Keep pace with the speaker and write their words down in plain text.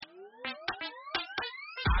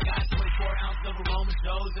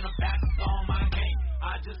shows and I'm back to all my game.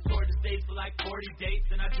 I just toured the States for like 40 dates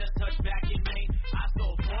and I just touched back in Maine. I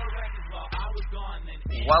sold more records while I was gone than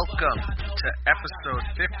welcome to episode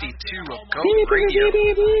 52 of GOAT Radio.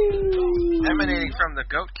 Emanating from the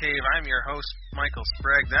GOAT Cave, I'm your host, Michael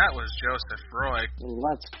Sprague. That was Joseph Roy.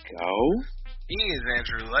 Let's go. He is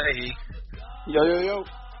Andrew Leahy. Yo.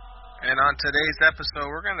 And on today's episode,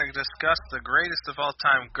 we're going to discuss the greatest of all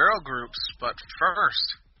time girl groups. But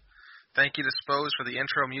first, thank you to Spose for the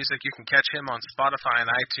intro music. You can catch him on Spotify and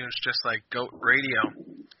iTunes just like GOAT Radio.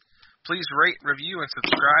 Please rate, review, and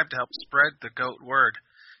subscribe to help spread the GOAT word.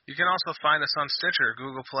 You can also find us on Stitcher,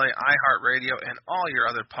 Google Play, iHeartRadio, and all your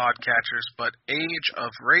other podcatchers, but Age of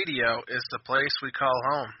Radio is the place we call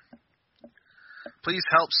home. Please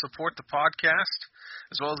help support the podcast,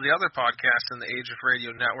 as well as the other podcasts in the Age of Radio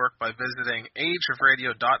network by visiting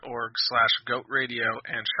ageofradio.org/goatradio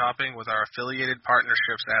and shopping with our affiliated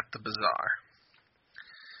partnerships at the Bazaar.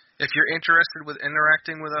 If you're interested with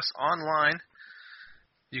interacting with us online,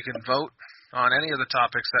 you can vote on any of the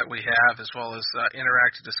topics that we have, as well as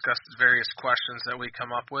interact to discuss the various questions that we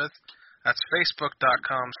come up with. That's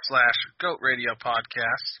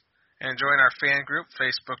facebook.com/GOATRadioPodcast. And join our fan group,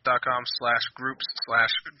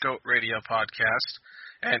 facebook.com/groups/GOATRadioPodcast.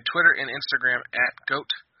 And Twitter and Instagram at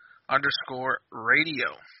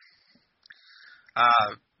 @GOAT_radio.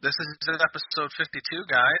 This is episode 52,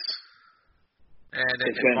 guys. And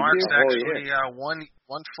it marks actually one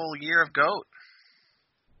full year of GOAT.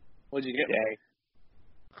 What'd you get? Today?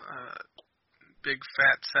 Big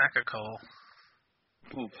fat sack of coal.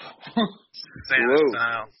 Santa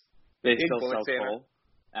style. They still sell coal?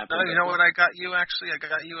 No, you know what I got you, actually? I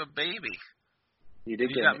got you a baby. You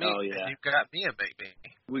did get me? Oh, yeah. You got me a baby.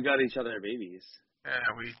 We got each other babies.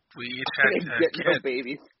 Yeah, we each had a kid.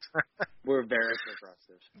 Babies. We're very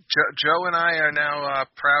progressive. Joe and I are now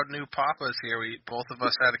proud new papas here. Both of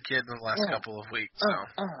us had a kid in the last couple of weeks. So.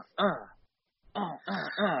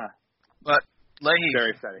 But, Leahy,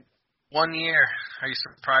 very exciting. 1 year. Are you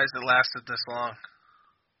surprised it lasted this long?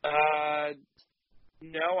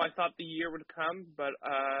 No, I thought the year would come, but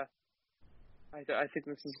I think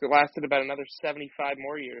this has lasted about another 75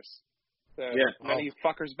 more years. So none of you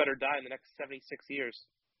fuckers better die in the next 76 years.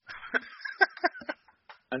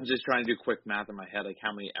 I'm just trying to do quick math in my head. Like,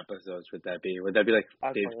 how many episodes would that be? Would that be like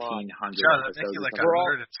 1,500 episodes? Like we're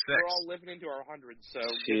all living into our hundreds, so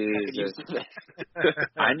Jesus.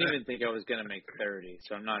 I didn't even think I was gonna make 30,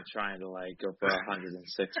 so I'm not trying to like go for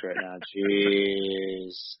 106 right now.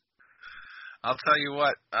 Jeez. I'll tell you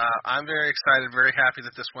what. I'm very excited, very happy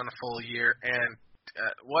that this went a full year, and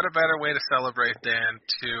what a better way to celebrate than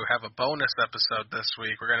to have a bonus episode this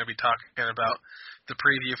week. We're going to be talking about the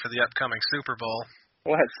preview for the upcoming Super Bowl.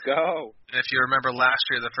 Let's go. And if you remember last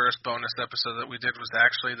year, the first bonus episode that we did was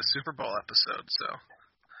actually the Super Bowl episode. So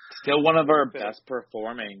still one of our best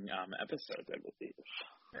performing episodes, I believe.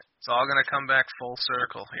 It's all going to come back full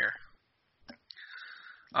circle here.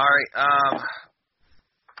 All right.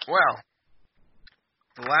 Well,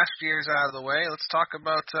 the last year's out of the way. Let's talk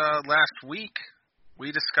about last week.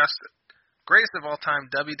 We discussed greatest of all time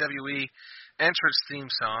WWE entrance theme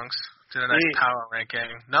songs to the next power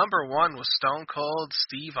ranking. Number 1 was Stone Cold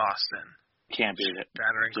Steve Austin. Can't beat it.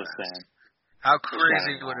 Shattering Just Glass. saying. How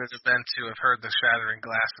crazy would it have been to have heard the Shattering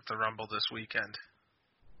Glass at the Rumble this weekend?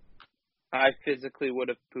 I physically would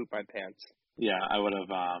have pooped my pants. Yeah, I would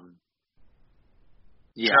have.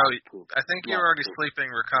 Yeah, so, I think you're already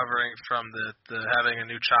sleeping, recovering from the having a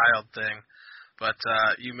new child thing, but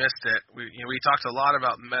you missed it. We talked a lot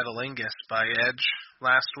about Metalingus by Edge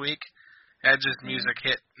last week. Edge's music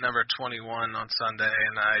hit number 21 on Sunday,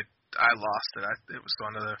 and I lost it. It was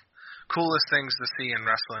one of the coolest things to see in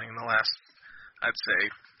wrestling in the last, I'd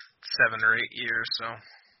say, 7 or 8 years. So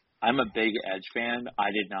I'm a big Edge fan.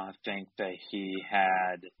 I did not think that he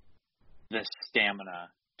had the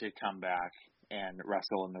stamina to come back and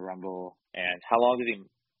wrestle in the Rumble. And how long did he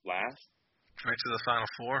last? Right to the Final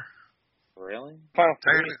 4. Really? Final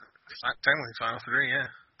 3. Technically Final 3, yeah.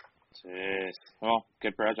 Jeez. Well,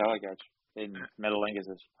 good for Edge. I like Edge. And Metalingus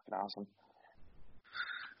is fucking awesome.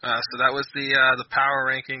 So that was the power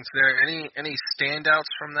rankings there. Any standouts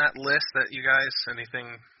from that list that you guys,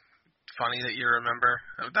 anything funny that you remember?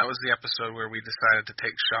 That was the episode where we decided to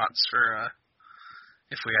take shots for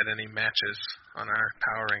if we had any matches on our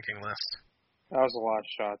power ranking list. That was a lot of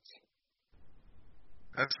shots.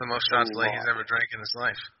 That's the most shots Leahy's ever drank in his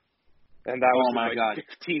life. And that was my God.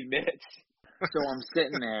 15 minutes. So I'm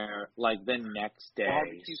sitting there like the next day.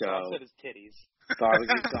 Barbecue sauce at his titties.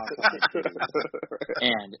 Barbecue sauce on his titties.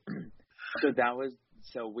 And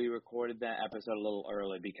so we recorded that episode a little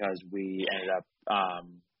early because we ended up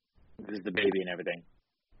because of the baby and everything.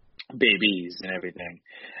 babies and everything.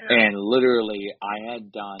 Yeah. And literally,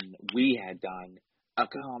 we had done a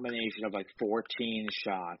combination of like 14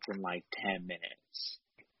 shots in like 10 minutes.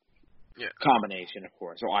 Yeah. Combination, of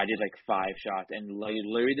course. So I did like 5 shots, and like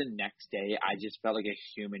literally the next day, I just felt like a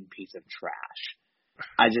human piece of trash.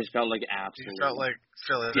 I just felt like absolute. You felt like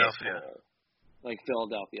Philadelphia. Like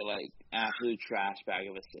Philadelphia, like absolute trash bag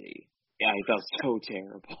of a city. Yeah, I felt so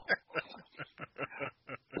terrible.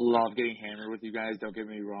 Love getting hammered with you guys, don't get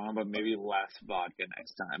me wrong, but maybe less vodka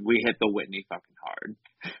next time. We hit the Whitney fucking hard.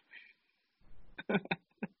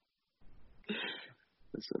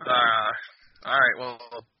 All right, well,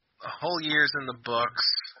 a whole year's in the books.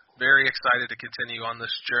 Very excited to continue on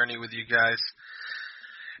this journey with you guys.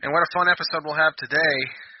 And what a fun episode we'll have today.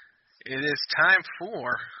 It is time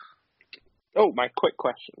for... Oh, my quick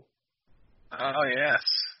question. Oh, yes.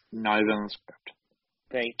 Not even on the script.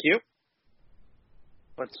 Thank you.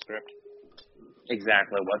 What script?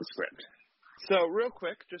 Exactly, what script? So, real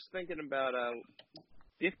quick, just thinking about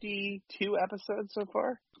 52 episodes so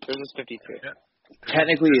far? Or is this 53? Yeah.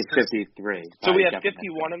 Technically, it's 53. So we have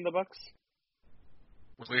 51 in the books?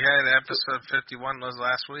 We had episode 51 was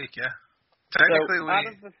last week, yeah. Technically,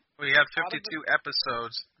 so we have 52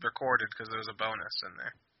 episodes recorded because there was a bonus in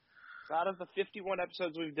there. Out of the 51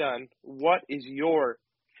 episodes we've done, what is your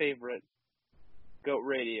favorite Goat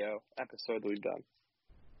Radio episode we've done?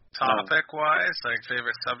 Topic-wise, like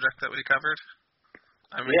favorite subject that we covered?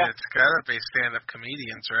 I mean, It's got to be stand-up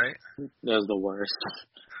comedians, right? That was the worst.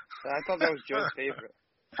 I thought that was Joe's favorite.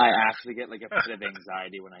 I actually get like a bit of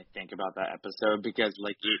anxiety when I think about that episode because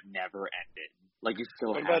like it never ended. Like it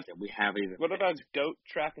still hasn't. We haven't even. What about Goat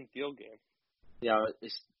Track and Field Game? Yeah,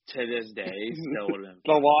 to this day, still would have been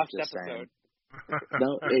the lost episode.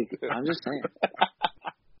 No, I'm just saying.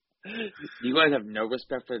 You guys have no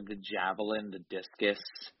respect for the javelin, the discus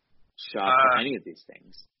shot, any of these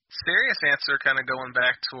things. Serious answer, kind of going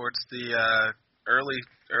back towards the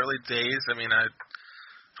early days. I mean,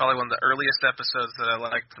 probably one of the earliest episodes that I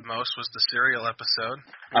liked the most was the cereal episode.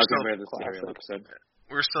 I was going to read the cereal episode.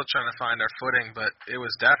 We're still trying to find our footing, but it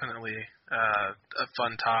was definitely a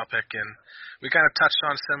fun topic, and we kind of touched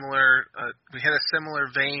on similar. We hit a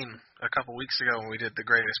similar vein a couple weeks ago when we did the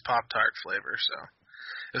greatest Pop-Tart flavor. So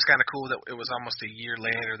it was kind of cool that it was almost a year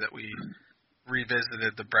later that we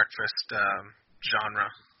revisited the breakfast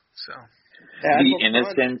genre. So the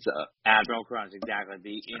innocence of Admiral Crunch, exactly.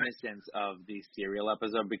 The innocence of the cereal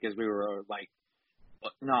episode, because we were like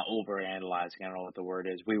not overanalyzing. I don't know what the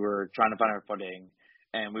word is. We were trying to find our footing.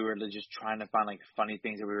 And we were just trying to find, like, funny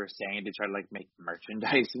things that we were saying to try to, like, make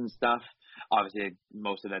merchandise and stuff. Obviously,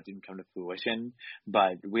 most of that didn't come to fruition.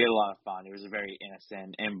 But we had a lot of fun. It was very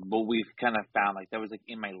innocent. And what we've kind of found, like, that was, like,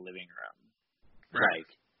 in my living room. Right.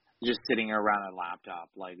 Like, just sitting around a laptop,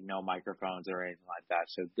 like, no microphones or anything like that.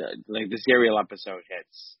 So, the serial episode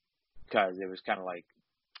hits because it was kind of like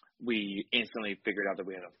we instantly figured out that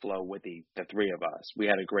we had a flow with the three of us. We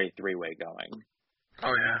had a great three-way going.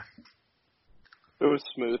 Oh, yeah. It was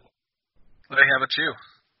smooth. What about you?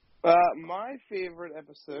 My favorite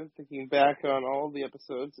episode, thinking back on all the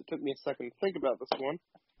episodes, it took me a second to think about this one,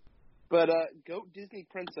 but Goat Disney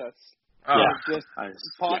Princess was just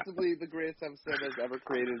possibly the greatest episode that's ever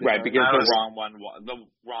created. Right, because the wrong one won.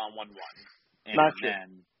 And not true.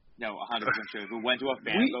 Then, no, 100% true. We went to a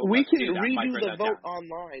fan vote. We can redo the vote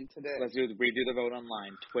online today. Let's redo the vote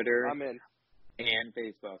online. Twitter I'm in. And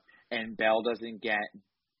Facebook. And Belle doesn't get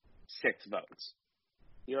 6 votes.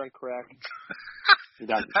 You're incorrect.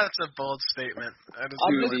 That's a bold statement. I'm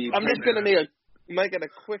just going to make it a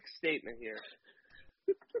quick statement here.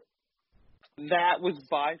 That was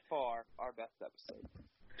by far our best episode.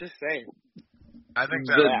 Just saying. I think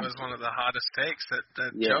that was one of the hottest takes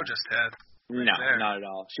that Joe just had. No, not at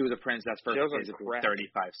all. She was a princess for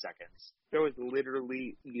 35 seconds. Joe was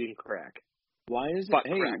literally eating crack. Why is it?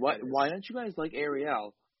 Hey, why don't you guys like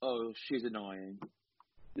Ariel? Oh, she's annoying.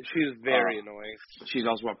 She's very annoying. She's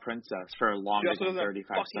also a princess for longer than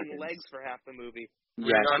 35 seconds. Legs for half the movie.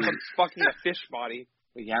 Yeah, she's fucking a fish body.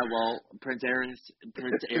 Yeah, well, Prince Eric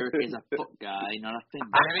is a foot guy, not a fin.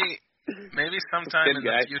 Maybe sometime in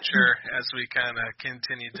the future, as we kind of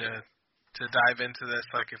continue to dive into this,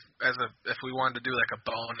 like if we wanted to do like a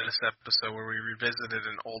bonus episode where we revisited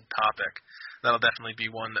an old topic, that'll definitely be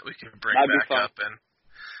one that we can bring back up and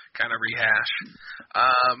kind of rehash.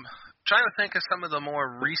 Trying to think of some of the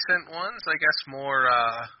more recent ones, I guess more,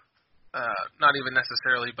 not even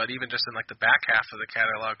necessarily, but even just in like the back half of the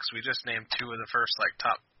catalog, because we just named 2 of the first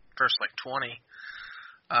 20.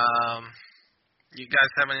 You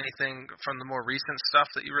guys have anything from the more recent stuff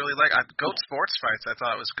that you really like? Goat Sports Fights, I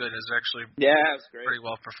thought was good. It was actually it was great. Pretty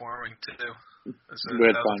well performing too. That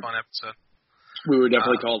was a fun episode. We were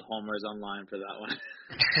definitely called homers online for that one.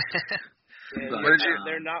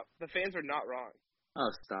 They're not. The fans are not wrong.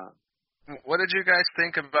 Oh, stop. What did you guys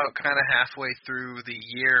think about kind of halfway through the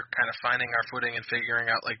year, kind of finding our footing and figuring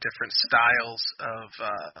out like different styles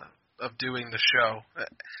of doing the show?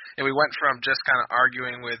 And we went from just kind of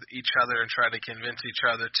arguing with each other and trying to convince each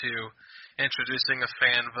other to introducing a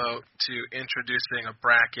fan vote, to introducing a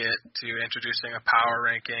bracket, to introducing a power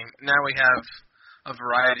ranking. Now we have a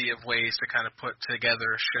variety of ways to kind of put together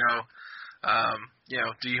a show.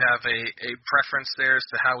 Do you have a preference there as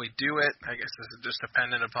to how we do it? I guess this is just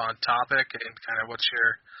dependent upon topic, and kind of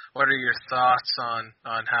what are your thoughts on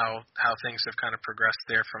how things have kind of progressed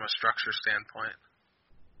there from a structure standpoint?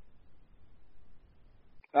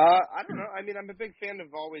 I don't know. I mean, I'm a big fan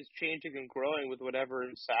of always changing and growing with whatever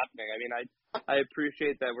is happening. I mean, I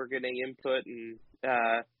appreciate that we're getting input and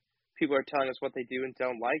people are telling us what they do and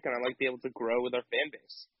don't like, and I like to be able to grow with our fan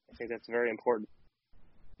base. I think that's very important.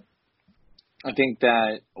 I think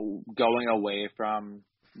that going away from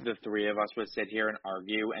the three of us would sit here and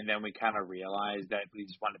argue, and then we kind of realize that we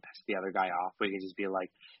just want to piss the other guy off. We can just be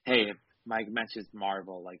like, hey, if Mike mentions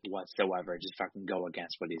Marvel, like, whatsoever, just fucking go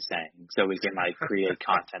against what he's saying. So we can, like, create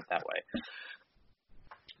content that way.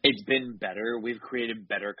 It's been better. We've created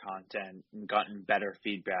better content and gotten better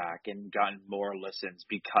feedback and gotten more listens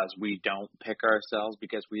because we don't pick ourselves,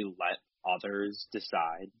 because we let others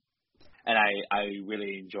decide. And I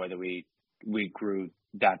really enjoy that we grew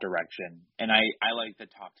that direction. And I like the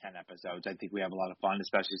top 10 episodes. I think we have a lot of fun,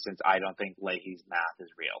 especially since I don't think Leahy's math is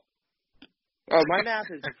real. Oh, my math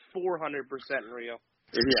is 400% real.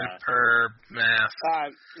 Yeah. Superb math.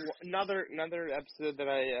 Another episode that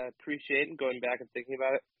I appreciate, and going back and thinking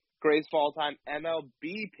about it, greatest of all time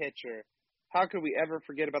MLB pitcher. How could we ever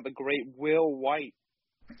forget about the great Will White?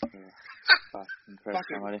 Cy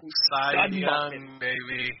Young,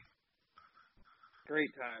 baby.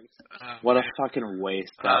 Great times. What a fucking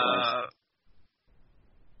waste that was.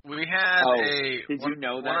 We had Did you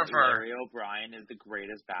know that Larry O'Brien is the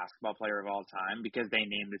greatest basketball player of all time because they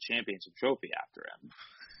named the championship trophy after him?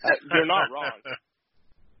 You're not wrong.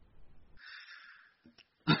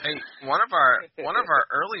 Hey, one of our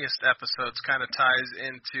earliest episodes kind of ties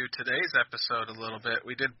into today's episode a little bit.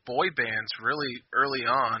 We did boy bands really early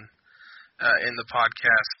on in the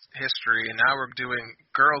podcast history, and now we're doing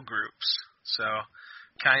girl groups. So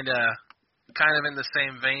kind of in the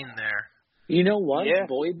same vein there. You know what? Yeah.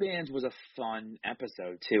 Boy bands was a fun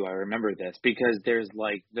episode too. I remember this because there's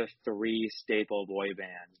like the three staple boy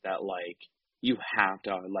bands that like you have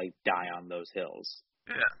to like die on those hills.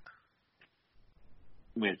 Yeah.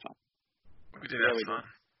 We had fun. We did have fun.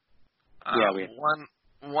 We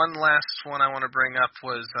had one last one I want to bring up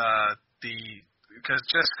was because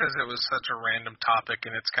it was such a random topic,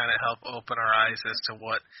 and it's kind of helped open our eyes as to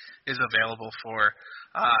what is available for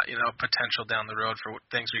potential down the road for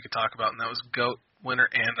things we could talk about, and that was goat winter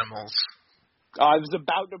animals. I was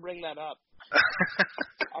about to bring that up.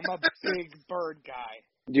 I'm a big bird guy.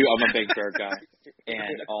 Dude, I'm a big bird guy.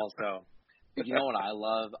 And also, you know what I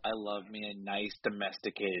love? I love me a nice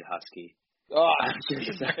domesticated husky. Oh, I'm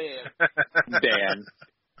just a fan.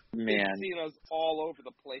 Man. You've seen us all over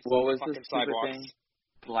the place. What was the this sidewalks. thing?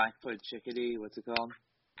 Blackfoot chickadee? What's it called?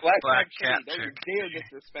 Black cat chickadee. Don't you dare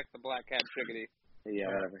disrespect the black cat chickadee.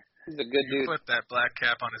 Yeah, whatever. He's a good dude. Put that black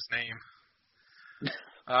cap on his name.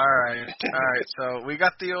 All right. So we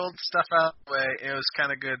got the old stuff out of the way. It was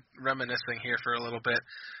kind of good reminiscing here for a little bit.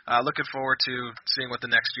 Looking forward to seeing what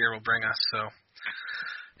the next year will bring us. So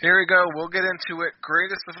here we go. We'll get into it.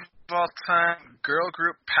 Greatest of all time girl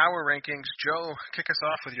group power rankings. Joe, kick us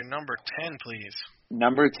off with your number 10, please.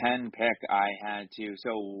 Number 10 pick I had to.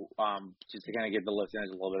 So just to kind of give the listeners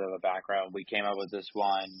a little bit of a background, we came up with this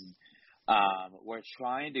one. We're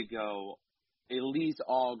trying to go at least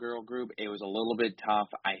all girl group. It was a little bit tough.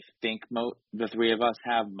 I think the three of us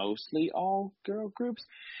have mostly all girl groups.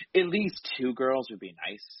 At least two girls would be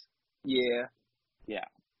nice. Yeah.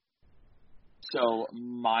 So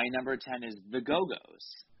my number 10 is the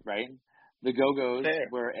Go-Go's, right? The Go-Go's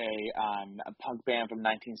were a punk band from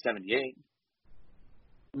 1978.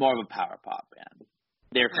 More of a power pop band.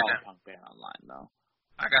 They're called a punk band online, though.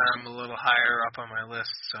 I got them a little higher up on my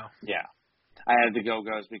list, so. Yeah. I had the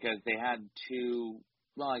Go-Go's because they had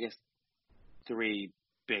three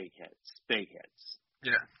big hits.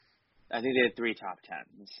 Yeah. I think they had 3 top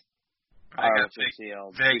 10s. I got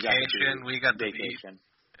Vacation. We got the Vacation.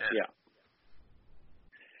 Yeah.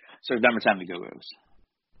 So number 10, the Go-Go's.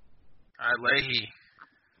 All right, Leahy.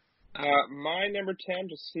 My number 10,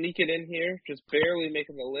 just sneak it in here, just barely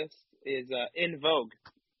making the list, is In Vogue.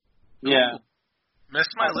 Yeah.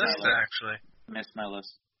 Missed my list, actually. Missed my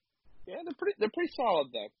list. Yeah, they're pretty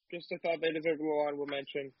solid, though. Just I thought they deserved a little honorable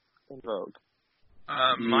mention. In Vogue.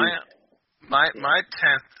 My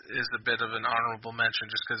 10th is a bit of an honorable mention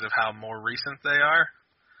just because of how more recent they are.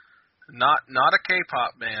 Not a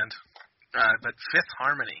K-pop band, but Fifth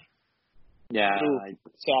Harmony. Yeah,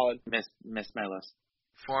 solid. Missed my list.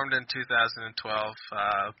 Formed in 2012.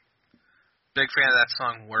 Big fan of that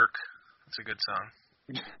song, Work. It's a good song.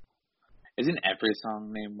 Isn't every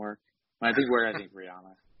song named Work? When I think Work, I think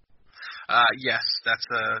Rihanna. Yes, that's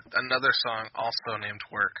another song also named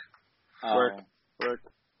Work. Work.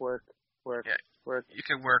 Yeah. Work. You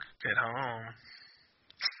can work at home.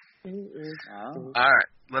 Oh. All right,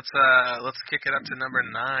 let's kick it up to number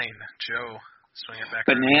 9. Joe, swing it back.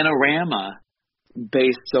 Bananarama,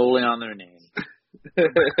 based solely on their name.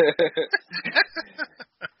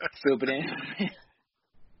 So Bananarama.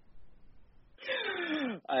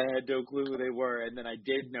 I had no clue who they were, and then I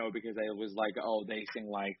did know because I was like, oh, they sing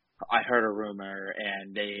like I Heard a Rumor,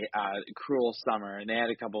 and they Cruel Summer, and they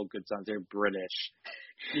had a couple of good songs. They're British.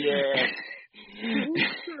 Yeah.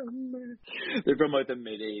 They're from like the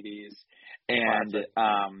mid-'80s. And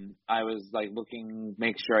I was like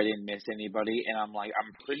make sure I didn't miss anybody, and I'm like,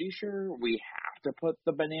 I'm pretty sure we have to put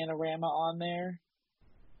the Bananarama on there.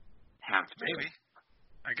 Have to. Maybe.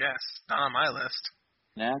 I guess. Not on my list.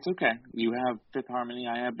 That's okay. You have Fifth Harmony,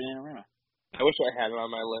 I have Bananarama. I wish I had it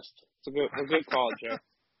on my list. It's a good call, Joe.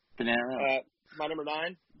 Bananarama. My number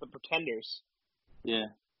 9, The Pretenders.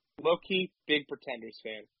 Yeah. Low-key, big Pretenders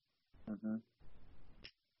fan. Mm-hmm.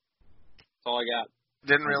 That's all I got.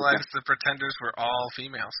 Didn't realize the Pretenders were all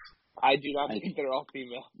females. I do not think they're all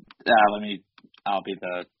female. I'll be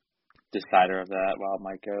the decider of that while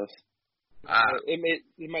Mike goes.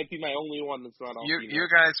 It might be my only one that's not all female. You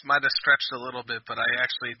guys might have stretched a little bit, but I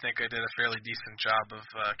actually think I did a fairly decent job of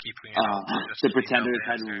keeping it all. The Pretenders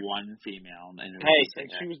had one female. And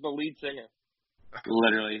she was the lead singer.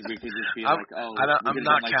 Literally, we could just be I'm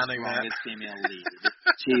not counting that. Female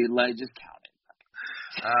lead. Just count it.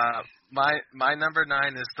 My number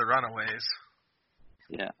 9 is The Runaways.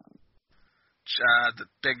 Yeah. The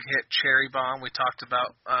big hit Cherry Bomb we talked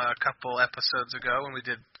about a couple episodes ago when we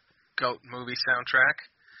did GOAT movie soundtrack.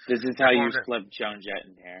 This is how you slip Joan Jett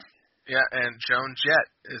in here. Yeah, and Joan Jett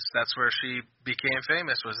that's where she became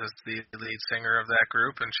famous, was as the lead singer of that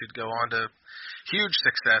group, and she'd go on to huge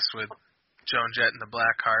success with Joan Jett and the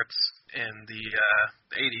Blackhearts in the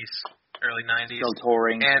 80s, early 90s. Still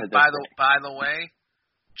touring. And by the way,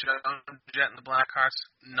 Joan Jett and the Blackhearts,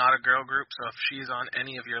 not a girl group, so if she's on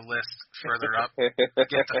any of your lists further up,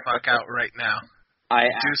 get the fuck out right now.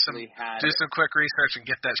 Do some quick research and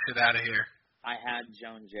get that shit out of here. I had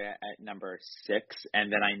Joan Jett at number 6, and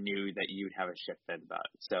then I knew that you'd have a shit fit about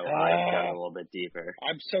it, so I got a little bit deeper.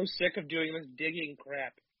 I'm so sick of doing this digging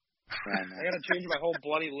crap. I gotta change my whole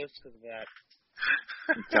bloody list because of that.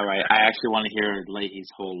 It's alright. I actually want to hear Leahy's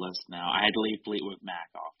whole list now. I had to leave Fleetwood Mac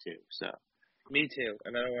off too, so. Me too,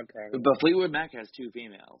 and I don't want to. But Fleetwood Mac has 2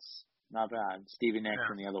 females. Not bad. Stevie Nicks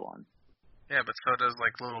and the other one. Yeah, but so does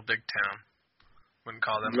like Little Big Town. Wouldn't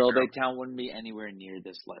call them. Little Big Town wouldn't be anywhere near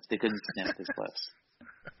this list. They couldn't sniff this list.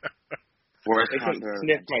 They couldn't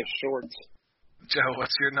sniff my shorts. Joe,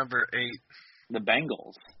 what's your number 8? The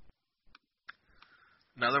Bengals.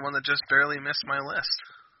 Another one that just barely missed my list.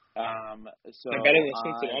 They're better than the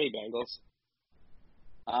Cincinnati Bengals.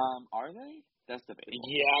 Are they? That's debatable.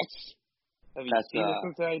 Yes. Have you seen the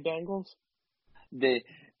Cincinnati Bengals?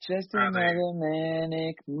 Just another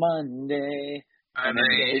manic Monday.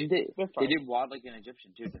 They did Wad like an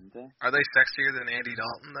Egyptian too, didn't they? Are they sexier than Andy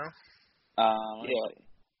Dalton though? Yeah.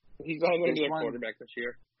 He's not going to be a quarterback this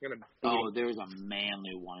year. There's a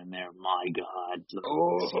manly one in there. My God.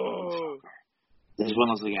 Oh. This one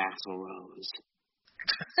looks like Axl Rose.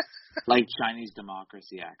 Like Chinese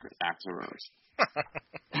democracy Axl Rose.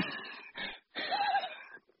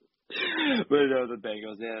 But no, the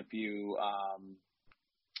Bengals, they had a few,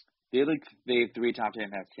 they have 3 top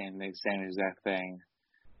 10 hits, same exact thing.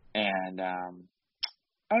 And, I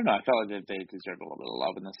don't know, I felt like they deserved a little bit of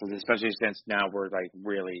love in this, especially since now we're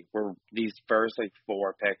these first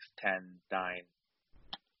 4 picks, 10, 9,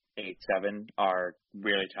 8, 7 are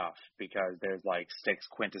really tough because there's 6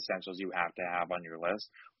 quintessentials you have to have on your list.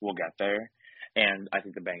 We'll get there. And I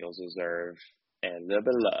think the Bengals deserve a little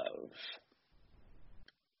bit of love.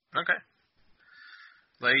 Okay.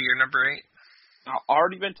 Leigh, you're number 8.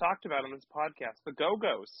 Already been talked about on this podcast. The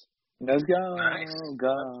Go-Go's. Let's go. Nice.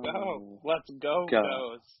 Go. Let's go.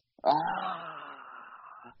 Goes.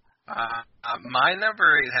 My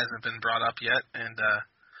number 8 hasn't been brought up yet, and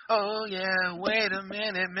oh yeah, wait a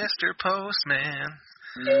minute, Mr. Postman.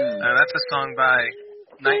 That's a song by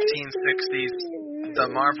 1960s The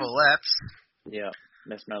Marvelettes. Yeah,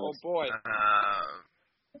 Miss Melody. Oh boy.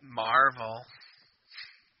 Marvel.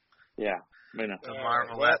 Yeah, I know. The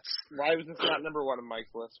Marvelettes. Why was this not number 1 on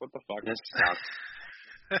Mike's list? What the fuck? This sucks.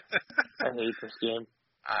 I hate this game.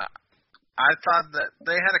 I thought that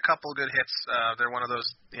they had a couple good hits. They're one of those,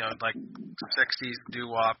 like 60s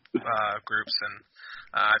doo-wop groups, and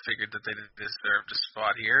I figured that they deserved a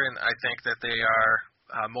spot here, and I think that they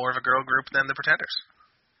are more of a girl group than the Pretenders.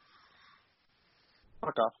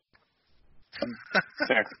 Fuck off.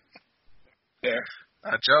 Fair. Fair.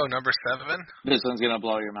 Joe, number 7. This one's gonna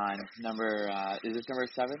blow your mind. Is this number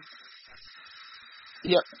 7?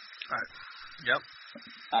 Yep. Yep.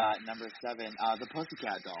 Number 7, the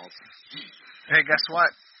Pussycat Dolls. Hey, guess what?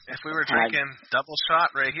 If we were drinking double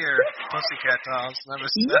shot right here, Pussycat Dolls, number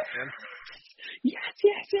 7. Yes.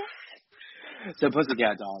 So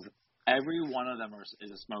Pussycat Dolls. Every one of them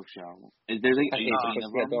is a smoke show. There's like 18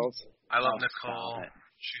 of them. Dolls. I love Nicole.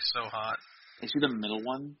 She's so hot. Is she the middle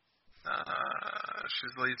one?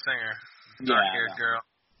 She's the lead singer. Dark-haired girl.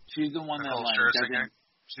 She's the one Nicole that Scherzinger.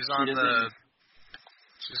 She's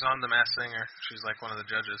on the Masked Singer. She's like one of the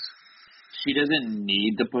judges. She doesn't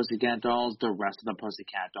need the Pussycat Dolls. The rest of the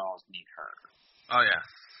Pussycat Dolls need her. Oh yeah.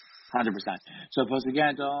 100%. So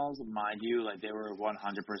Pussycat Dolls, mind you, like they were 100%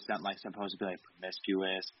 like supposed to be like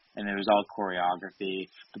promiscuous, and there was all choreography.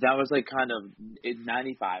 But that was like kind of in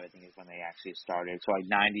 '95, I think, is when they actually started. So like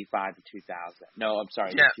 '95 to 2000. No, I'm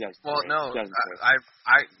sorry. Yeah. Well, no,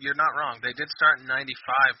 you're not wrong. They did start in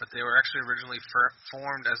 '95, but they were actually originally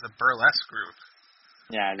formed as a burlesque group.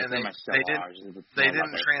 Yeah, and they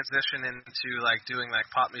didn't transition into like doing like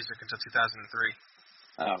pop music until 2003.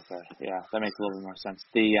 Oh, okay. Yeah, that makes a little bit more sense.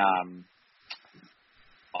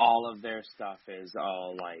 All of their stuff is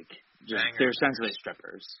all like they're essentially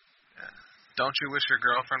strippers. Yeah. Don't you wish your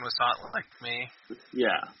girlfriend was hot like me?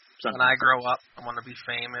 Yeah. When I grow up, I want to be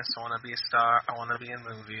famous. I want to be a star. I want to be in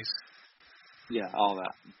movies. Yeah, all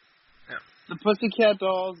that. Yeah. The Pussycat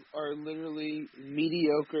Dolls are literally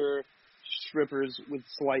mediocre strippers with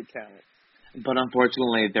slight talent. But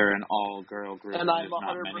unfortunately, they're an all-girl group. And I'm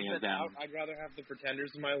 100% out. I'd rather have the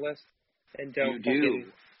Pretenders in my list and don't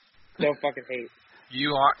fucking hate.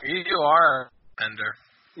 You are a Pretender.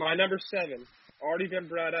 My number 7, already been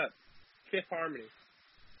brought up. Fifth Harmony.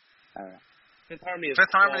 Fifth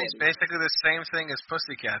Harmony is basically the same thing as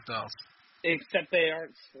Pussycat Dolls. Except they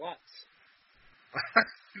aren't sluts.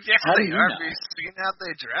 Yes, they are. Have you seen how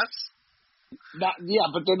they dress? But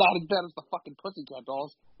they're not as bad as the fucking Pussycat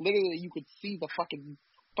Dolls. Literally, you could see the fucking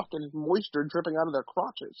moisture dripping out of their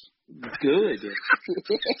crotches. Good.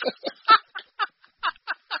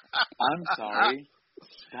 I'm sorry.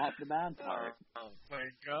 Spot the bad part. Oh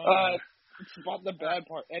my god. Spot the bad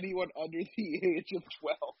part. Anyone under the age of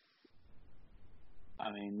 12.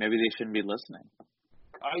 I mean, maybe they shouldn't be listening.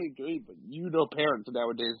 I agree, but you know parents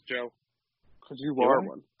nowadays, Joe. Because you are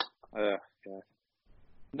one. Yeah.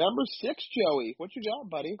 Number 6, Joey. What you got,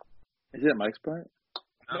 buddy? Is it Mike's part?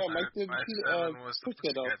 No, Mike did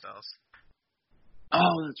Pussycat Dolls.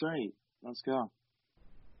 Oh, that's right. Let's go.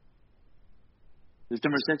 Is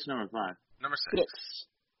number 6 or number 5? Number 6.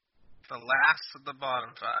 The last of the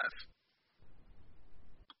bottom 5.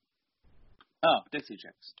 Oh, Dixie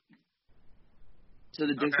Chicks. So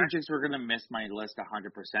the Dixie Chicks were going to miss my list 100%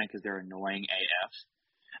 because they're annoying AF.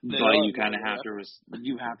 But you kind of have to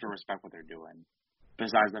respect what they're doing.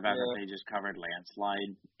 Besides the fact that they just covered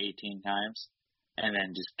Landslide 18 times and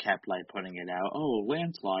then just kept like putting it out. Oh,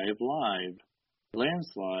 Landslide live.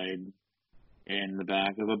 Landslide in the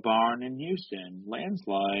back of a barn in Houston.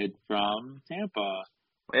 Landslide from Tampa.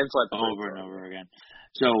 Landslide over and over again.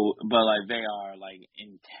 So, but like they are like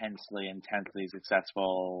intensely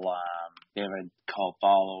successful. They have a cult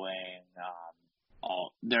following.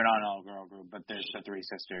 They're not an all-girl group, but there's the Three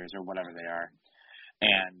Sisters or whatever they are,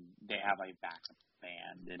 and they have like backup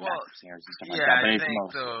band and backup singers and stuff like that. But I think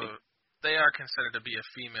they are considered to be a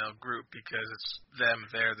female group because it's them.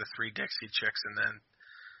 They're the three Dixie Chicks, and then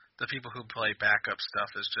the people who play backup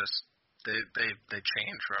stuff is just they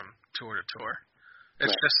change from tour to tour.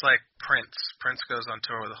 It's just like Prince. Prince goes on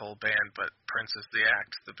tour with a whole band, but Prince is the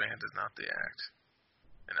act. The band is not the act.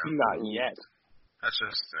 You know? Not yet. That's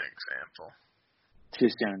just an example. Too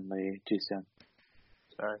soon, Lee. Too soon.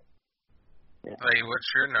 Sorry. Yeah. Lee, what's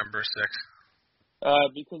your number 6?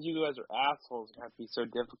 Because you guys are assholes, it has to be so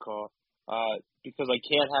difficult. Because I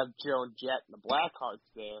can't have Joan Jett and the Blackhearts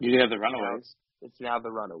there. You have the Runaways. It's now the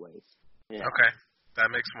Runaways. Yeah. Okay. That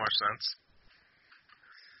makes more sense.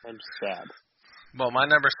 I'm sad. Well, my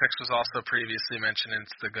number 6 was also previously mentioned.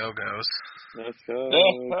 It's the Go-Go's. Let's go.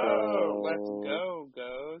 Let's go,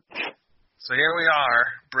 Go's. So here we are,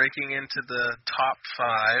 breaking into the top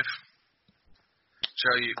 5.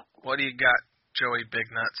 Joey, what do you got, Joey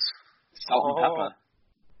Big Nuts? Salt and pepper.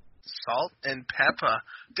 Salt and pepper.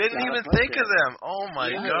 Didn't even think of them. Oh, my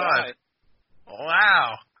God. Right.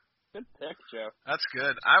 Wow. Good pick, Joe. That's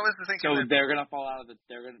good. I was thinking So they're gonna fall out of the.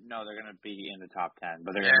 They're gonna be in the top 10,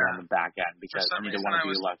 but they're gonna be on the back end because neither one of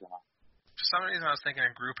you left them off. For some reason, I was thinking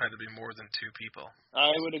a group had to be more than 2 people.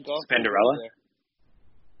 I would have gone Spinderella.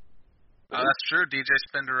 Oh, that's true. DJ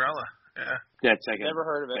Spinderella. Yeah. That's like never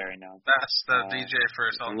heard of it. Very known. That's the DJ for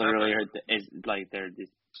Salt and literally, Pepper. is like they're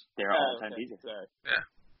all-time DJs. Sorry. Yeah.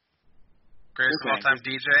 Greatest of all-time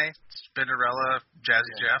DJ, Spinderella,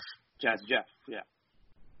 Jazzy Jeff. Jazzy Jeff. Yeah.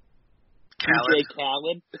 Khaled. DJ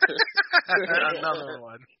Khaled. Another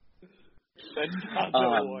one.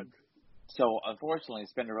 Another one. So, unfortunately,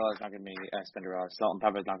 Salt and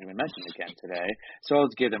Pepper is not going to be mentioned again today. So,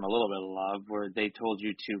 let's give them a little bit of love where they told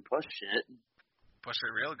you to push it. Push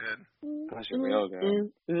it real good. Push it real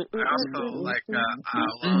good. I also like I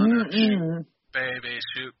Wanna Shoot, Baby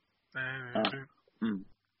Shoot.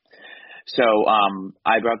 So,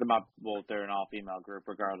 I brought them up. Well, they're an all-female group,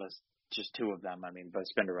 regardless. Just 2 of them, but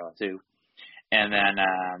Spinderella, too. And then,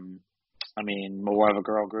 more of a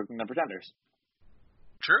girl group than the Pretenders.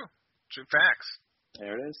 True facts.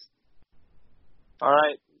 There it is. All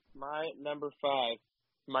right, my number 5,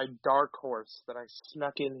 my dark horse that I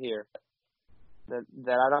snuck in here, that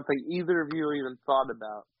I don't think either of you even thought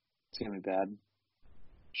about. It's gonna be bad.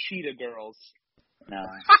 Cheetah Girls. No.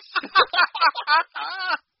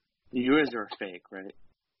 Yours are fake, right?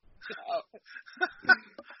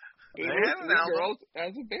 They had an album. Girls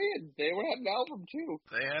as a band. They would have an album, too.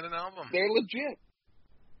 They had an album. They're legit.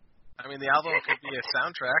 The album could be a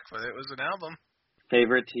soundtrack, but it was an album.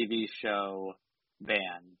 Favorite TV show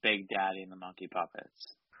band, Big Daddy and the Monkey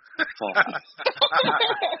Puppets.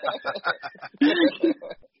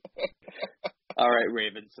 All right,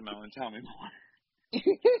 Raven Simone, tell me more.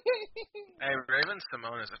 Hey, Raven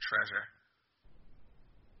Simone is a treasure.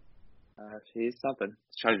 She's something.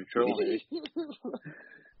 Treasure trove, maybe.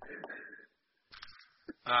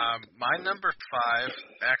 My number 5,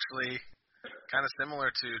 actually, kind of similar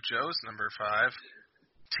to Joe's number 5,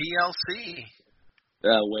 TLC.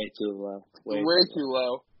 Way too low. Way too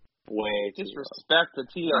low. Way too disrespect low. the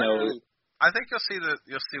TLC. I think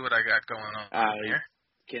you'll see what I got going on here.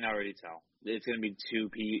 Can already tell. It's gonna be 2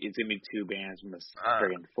 bands from the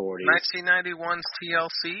friggin' 40s. 1991's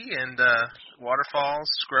TLC and Waterfalls,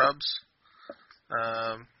 Scrubs.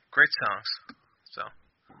 Great songs. So,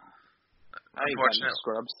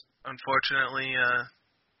 unfortunately,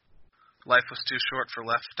 life was too short for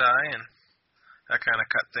Left Eye, and that kind of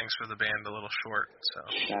cut things for the band a little short. So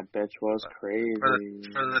that bitch was crazy.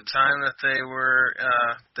 For the time that they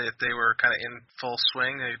were kind of in full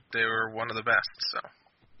swing, they were one of the best. So,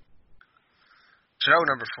 Joe,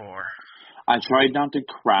 number 4. I tried not to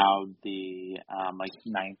crowd the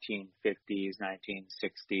 1950s,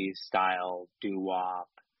 1960s style doo-wop,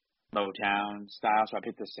 Motown style, so I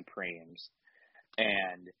picked the Supremes.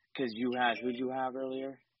 And because who'd you have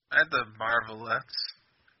earlier? I had the Marvelettes.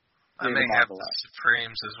 I may have the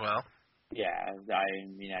Supremes as well. Yeah,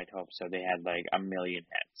 I'd hope so. They had like a million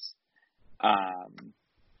hits.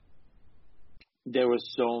 There was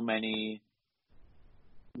so many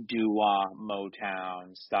doo-wop,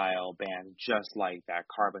 Motown style bands just like that,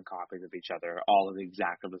 carbon copies of each other, all of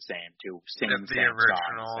exactly the same, too. Singing the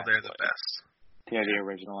original, songs, they're the best. They're the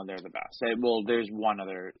original, and they're the best. Well, there's one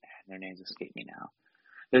other, their names escape me now.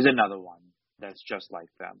 There's another one that's just like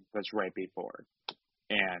them, that's right before.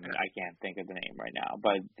 And I can't think of the name right now,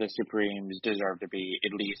 but the Supremes deserve to be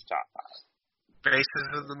at least top 5. Basis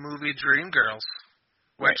of the movie Dreamgirls,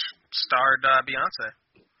 which starred Beyonce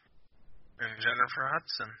and Jennifer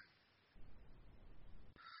Hudson.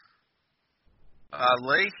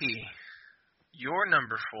 Leahy, your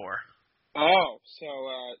number 4. Oh, so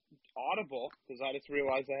Audible, because I just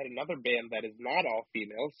realized I had another band that is not all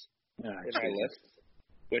females in my list,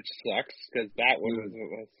 which sucks, because that one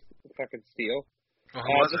was a fucking steal. Well,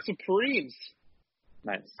 the Supremes.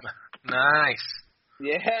 Nice. Nice.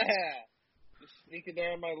 Yeah. Just sneaking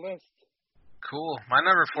there on my list. Cool. My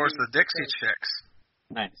number 4 is the Dixie Chicks.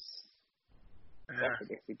 Nice. Yeah.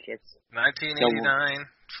 Dixie Chicks. 1989,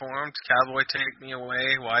 formed, Cowboy Take Me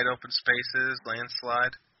Away, Wide Open Spaces,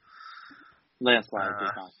 Landslide. Landslide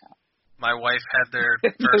does not count. My wife had their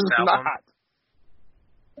first album.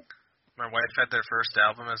 My wife had their first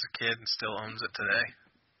album as a kid and still owns it today.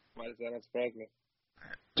 Why does that not surprise me?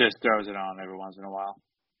 Just throws it on every once in a while.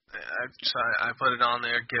 I put it on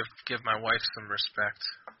there. Give my wife some respect.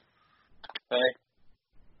 Hey,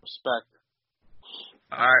 respect.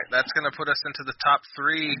 All right, that's gonna put us into the top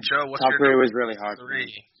 3. Joe, what's top your three number was really hard 3? for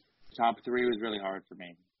me. Top 3 was really hard for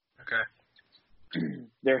me. Okay.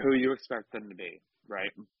 They're who you expect them to be,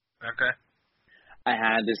 right? Okay. I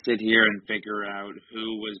had to sit here and figure out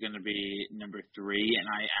who was going to be number 3, and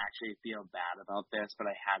I actually feel bad about this, but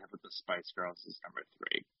I had to put the Spice Girls as number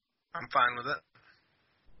 3. I'm fine with it.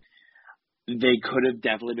 They could have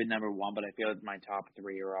definitely been number 1, but I feel like my top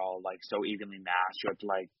 3 are all like so evenly matched with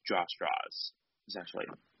like draw straws, essentially.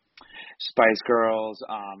 Spice Girls,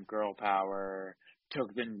 girl power,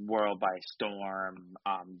 took the world by storm.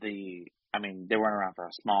 They weren't around for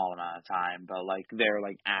a small amount of time, but like their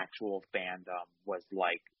like actual fandom was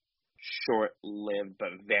like short-lived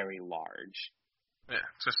but very large. Yeah,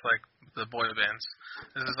 just like the boy bands.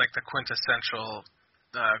 This is like the quintessential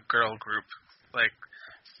girl group. Like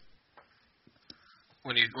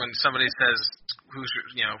when somebody says who's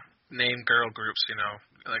name girl groups,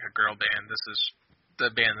 like a girl band. This is the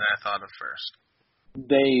band that I thought of first.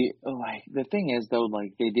 The thing is though,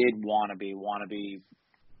 like they did wannabe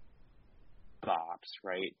bops,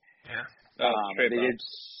 right? Yeah. They did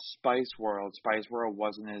Spice World. Spice World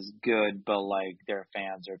wasn't as good, but like their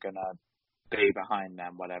fans are gonna be behind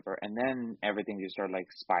them, whatever. And then everything just started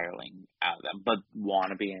like spiraling out of them. But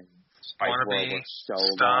Wannabe and Spice World were so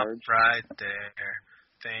stop large. Right there.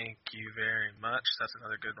 Thank you very much. That's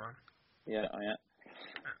another good one. Yeah.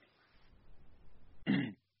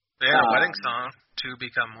 They had a wedding song, 2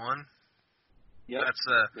 Become 1. Yeah,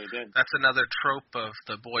 that's another trope of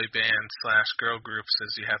the boy band / girl groups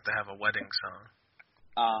is you have to have a wedding song.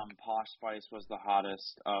 Posh Spice was the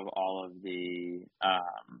hottest of all of the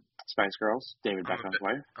Spice Girls. David Beckham's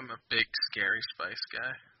wife. I'm a big Scary Spice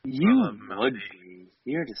guy. You would be.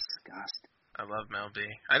 You're disgusting. I love Mel B.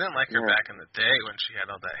 I didn't like her back in the day when she had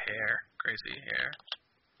all that hair, crazy hair.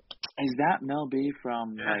 Is that Mel B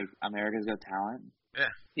from like America's Got Talent?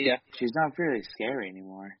 Yeah. She's not really scary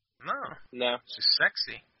anymore. No. She's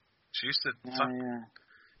sexy. She used to fuck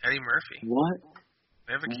Eddie Murphy. What?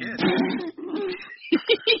 They have a kid.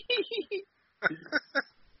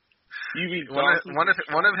 You mean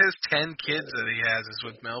one of his 10 kids that he has is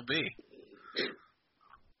with Mel B.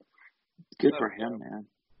 Good for him, man.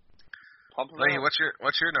 Leahy, what's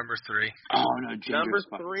your number 3? Oh no, number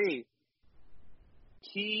 3.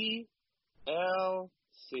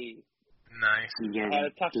 TLC. Nice. I had a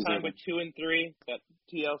tough time with 2 and 3, but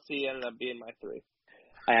TLC ended up being my 3.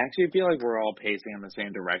 I actually feel like we're all pacing in the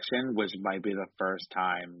same direction, which might be the first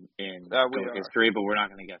time in history, but we're not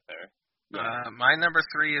going to get there. Yeah. My number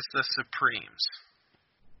 3 is the Supremes.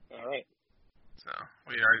 All right. So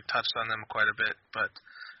we already touched on them quite a bit, but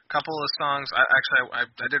a couple of songs. I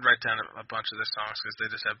did write down a bunch of their songs because they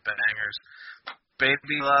just have bangers.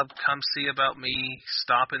 Baby Love, Come See About Me,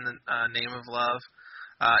 Stop in the Name of Love,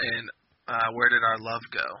 and Where Did Our Love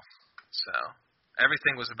Go? So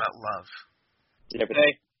everything was about love. Yeah, but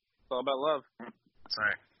hey, it's all about love.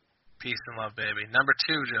 Sorry. Peace and love, baby. Number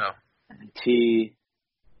 2, Joe. TLC.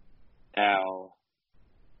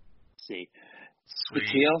 Sweet. The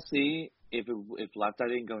TLC, if Left Eye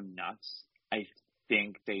didn't go nuts, I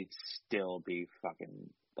think they'd still be fucking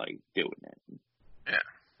like doing it. Yeah.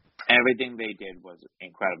 Everything they did was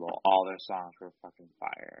incredible. All their songs were fucking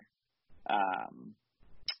fire.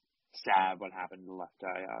 Sad what happened to Left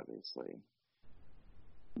Eye, obviously.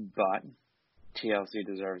 But TLC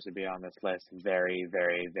deserves to be on this list very,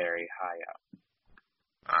 very, very high up.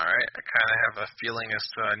 All right. I kind of have a feeling as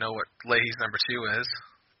to I know what Leahy's number 2 is.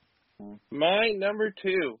 My number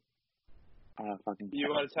 2. You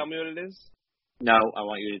want to tell me what it is? No, I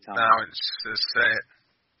want you to tell me. No, just say it.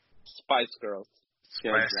 Spice Girls.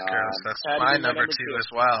 Spice Girls. That's my number 2 as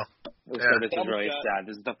well. So this is really sad.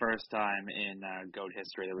 This is the first time in GOAT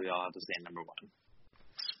history that we all have the same number 1.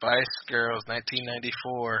 Spice Girls,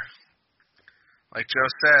 1994. Like Joe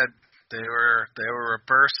said, they were a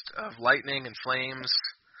burst of lightning and flames.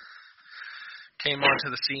 Came onto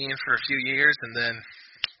the scene for a few years, and then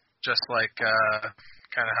just like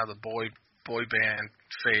kind of how the boy band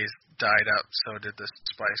phase died up, so did the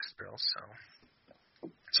Spice Girls.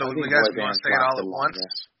 So we guys want to say it all at once?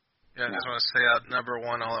 Yeah, I just want to say out number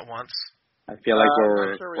 1 all at once. I feel like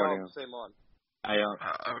we're I'm sure we all have the same one. I don't.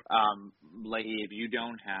 Leahy, if you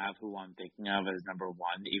don't have who I'm thinking of as number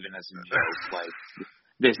 1, even as a joke, like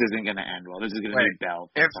this isn't gonna end well. This is gonna be Belle.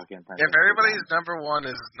 If everybody's number 1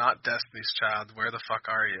 is not Destiny's Child, where the fuck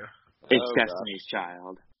are you? It's Destiny's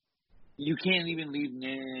Child. You can't even leave.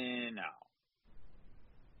 No.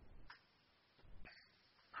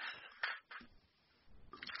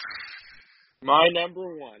 My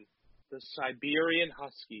number one, the Siberian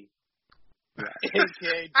Husky.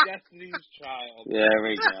 A.K.A. Destiny's Child. There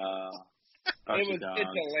we go. It's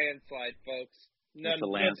a landslide, folks. It's a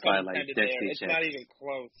landslide like Dixie Chicks. It's not even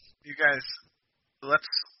close. You guys, let's.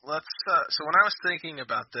 So when I was thinking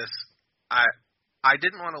about this, I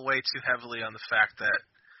didn't want to weigh too heavily on the fact that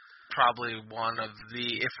probably one of the,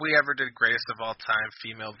 if we ever did greatest of all time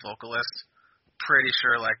female vocalist, pretty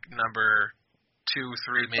sure like number 2,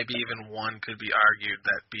 3, maybe even 1 could be argued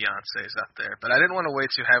that Beyonce's up there. But I didn't want to weigh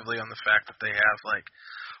too heavily on the fact that they have like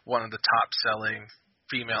one of the top selling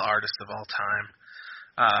female artists of all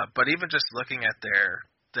time. But even just looking at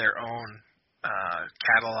their own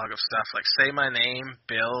catalog of stuff, like Say My Name,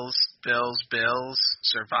 Bills,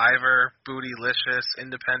 Survivor, Bootylicious,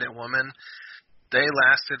 Independent Woman, they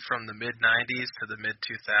lasted from the mid-90s to the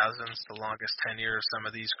mid-2000s, the longest tenure of some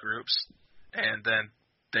of these groups. And then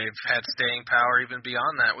they've had staying power even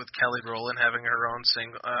beyond that, with Kelly Rowland having her own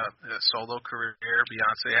solo career,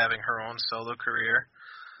 Beyonce having her own solo career.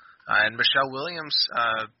 And Michelle Williams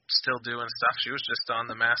still doing stuff. She was just on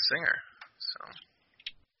The Masked Singer. So,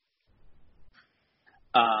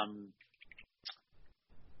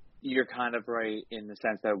 you're kind of right in the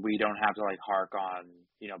sense that we don't have to like hark on,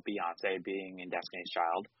 Beyonce being in Destiny's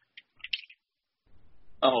Child.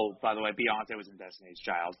 Oh, by the way, Beyonce was in Destiny's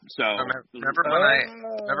Child. So remember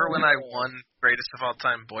when I won greatest of all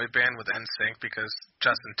time boy band with NSYNC because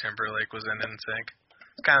Justin Timberlake was in NSYNC?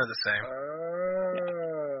 It's kind of the same.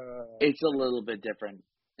 It's a little bit different.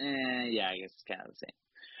 Yeah, I guess it's kind of the same.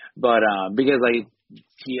 But because like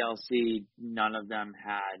TLC, none of them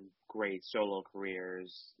had great solo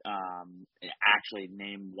careers. Actually,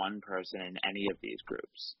 name one person in any of these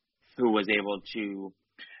groups who was able to.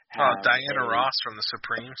 Diana Ross from the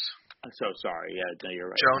Supremes. I'm so sorry. Yeah, no, you're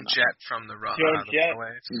right. Joan Jett from the Joan Jett.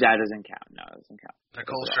 That doesn't count. No, it doesn't count.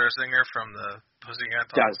 Nicole Scherzinger from the Pussycat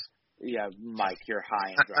Dolls. Yeah, Mike, you're high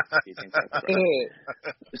and drunk if you think that's right.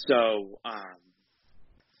 So,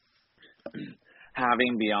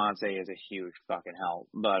 having Beyonce is a huge fucking help,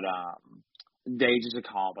 but they just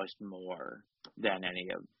accomplished more than any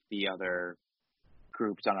of the other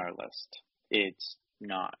groups on our list. It's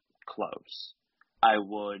not close. I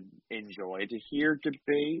would enjoy to hear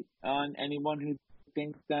debate on anyone who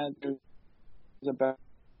thinks that there's a better.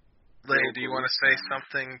 Leigh, do you want to say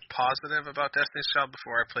something positive about Destiny's Child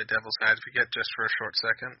before I play devil's advocate just for a short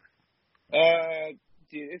second?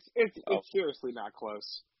 Dude, it's seriously not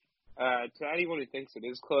close. To anyone who thinks it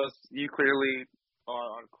is close, you clearly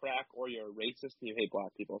are on crack or you're a racist and you hate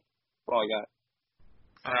black people. That's all I got.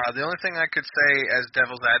 The only thing I could say as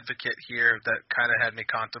devil's advocate here that kind of had me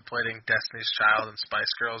contemplating Destiny's Child and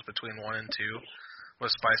Spice Girls between 1 and 2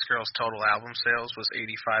 was Spice Girls' total album sales was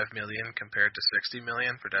 85 million compared to 60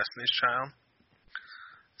 million for Destiny's Child.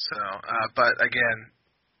 So, but again,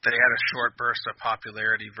 they had a short burst of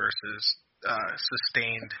popularity versus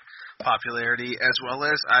sustained popularity, as well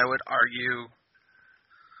as I would argue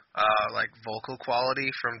like vocal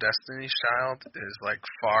quality from Destiny's Child is like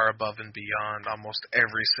far above and beyond almost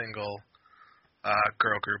every single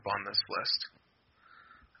girl group on this list.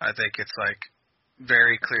 I think it's like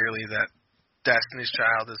very clearly that Destiny's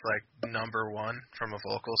Child is like number 1 from a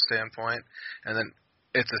vocal standpoint, and then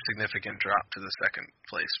it's a significant drop to the second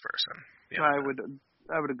place person.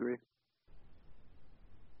 I would agree.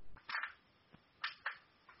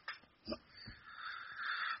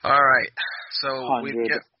 All right, so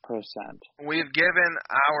 100%. We've given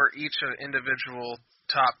our each individual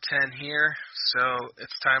top 10 here, so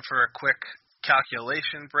it's time for a quick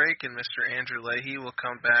calculation break, and Mr. Andrew Leahy will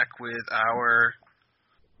come back with our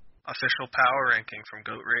official power ranking from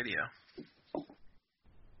GOAT Radio.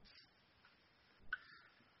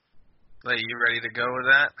 Leahy, you ready to go with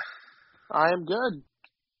that? I am good.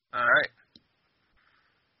 All right.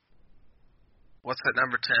 What's at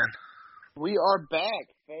number 10? We are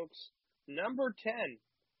back, folks. Number 10.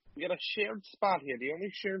 We got a shared spot here, the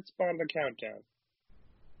only shared spot in the countdown.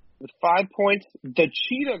 With 5 points, the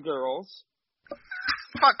Cheetah Girls.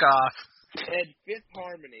 Fuck off. And Fifth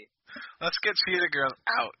Harmony. Let's get Cheetah Girls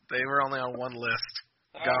out. They were only on one list.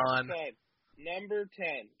 Gone. Number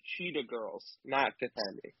 10, Cheetah Girls, not Fifth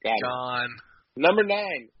Harmony. Gone. Number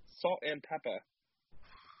 9, Salt and Pepper.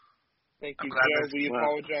 Thank you, Joe. We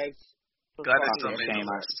apologize for causing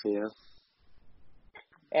you.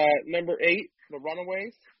 Number 8, The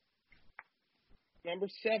Runaways. Number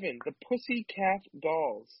 7, The Pussycat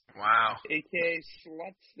Dolls. Wow. A.K.A.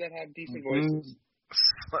 sluts that have decent voices.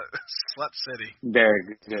 Slut City.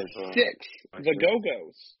 Very good. 6, The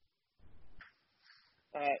Go-Go's.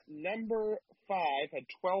 Number 5 had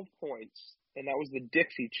 12 points, and that was the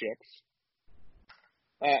Dixie Chicks.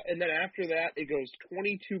 And then after that, it goes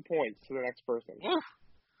 22 points to the next person. Oof.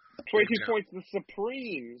 22 points to the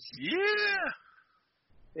Supremes. Yeah.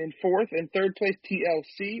 In fourth and third place,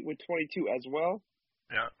 TLC with 22 as well.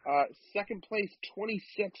 Yeah. Second place,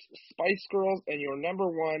 26 Spice Girls, and your number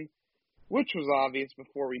one, which was obvious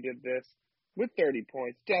before we did this, with 30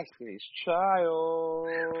 points, Destiny's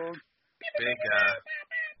Child. Big.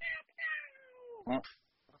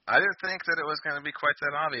 I didn't think that it was going to be quite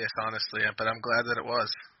that obvious, honestly, but I'm glad that it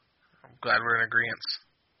was. I'm glad we're in agreement.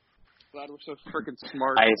 Glad we're so freaking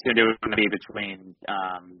smart. I assumed it was going to be between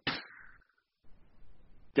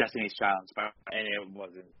Destiny's Child and it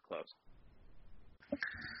wasn't close.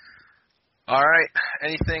 All right.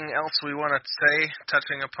 Anything else we want to say,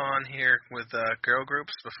 touching upon here with girl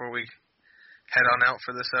groups before we head on out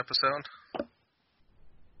for this episode?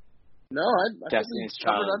 No, I think we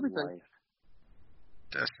covered everything. Life.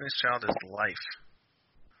 Destiny's Child is life.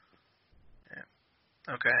 Yeah.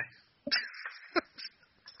 Okay.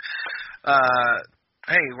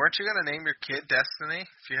 Hey, weren't you going to name your kid Destiny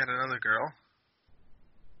if you had another girl?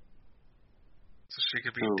 So she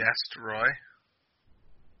could be Destroy?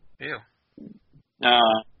 Ew.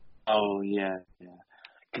 Oh, yeah.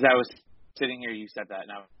 Because I was sitting here, you said that,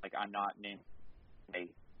 and I was like, I'm not naming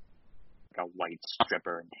a white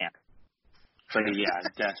stripper in Tampa. But yeah,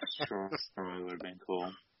 Destroy would have been cool.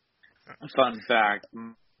 Fun fact,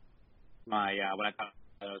 when I thought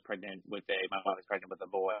I was pregnant with my mom was pregnant with a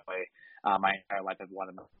boy, my entire life I've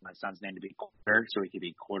wanted my son's name to be Quarter, so he could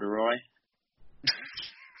be Corduroy.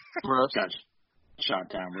 Got shot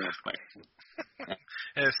down real quick.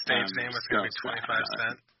 His stage name was going to be 25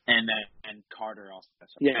 Cent. And Carter also.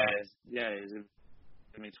 Yeah, it's going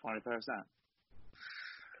to be 25 Cent.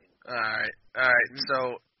 All right.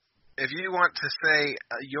 So, if you want to say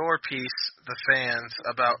your piece, the fans,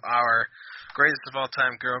 about our greatest of all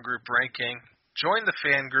time girl group ranking, join the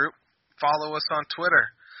fan group. Follow us on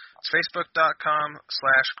Twitter. It's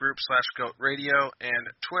facebook.com/group/GOATradio and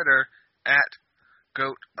Twitter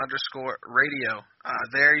 @GOAT_radio.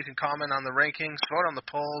 There you can comment on the rankings, vote on the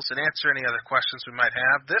polls, and answer any other questions we might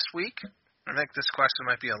have. This week, I think this question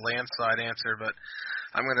might be a landslide answer, but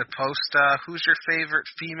I'm going to post who's your favorite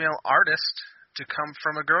female artist to come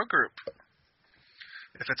from a girl group.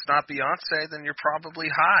 If it's not Beyonce, then you're probably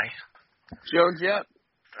high. Joan Jett.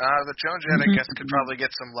 The Joan Jett, I guess, could probably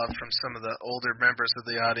get some love from some of the older members of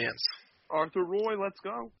the audience. Arthur Roy, let's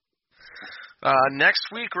go. Next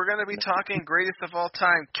week, we're going to be talking greatest of all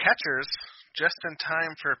time catchers, just in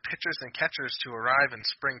time for pitchers and catchers to arrive in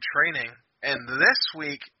spring training. And this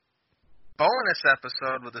week, bonus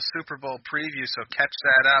episode with a Super Bowl preview, so catch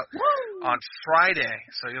that out on Friday.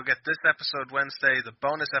 So you'll get this episode Wednesday, the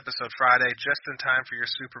bonus episode Friday, just in time for your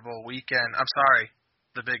Super Bowl weekend. I'm sorry,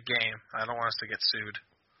 the big game. I don't want us to get sued.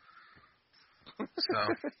 So,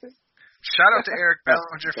 shout out to Eric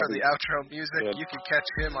Bellinger for the outro music. You can catch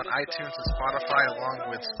him on iTunes and Spotify along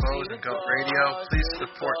with Spose and Goat Radio. Please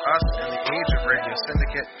support us in the Age of Radio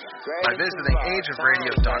Syndicate by visiting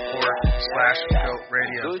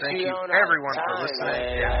ageofradio.org/GoatRadio. Thank you everyone for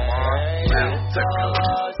listening, and long live the GOAT.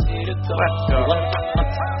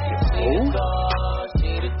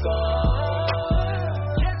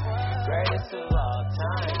 Let's go.